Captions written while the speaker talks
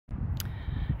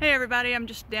Hey everybody, I'm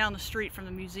just down the street from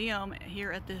the museum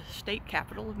here at the state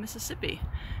capitol of Mississippi.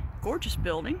 Gorgeous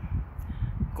building,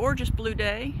 gorgeous blue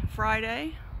day,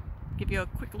 Friday. Give you a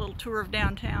quick little tour of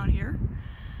downtown here.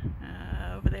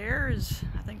 Over there is,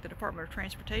 I think, the Department of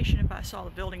Transportation, if I saw the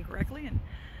building correctly. And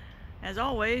as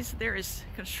always, there is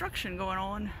construction going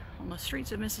on the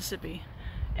streets of Mississippi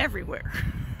everywhere.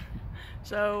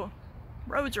 So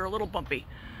roads are a little bumpy,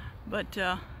 but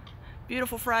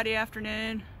beautiful Friday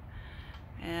afternoon.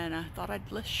 And I thought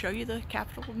let's show you the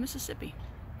capital of Mississippi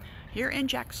here in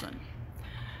Jackson.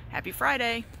 Happy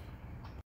Friday.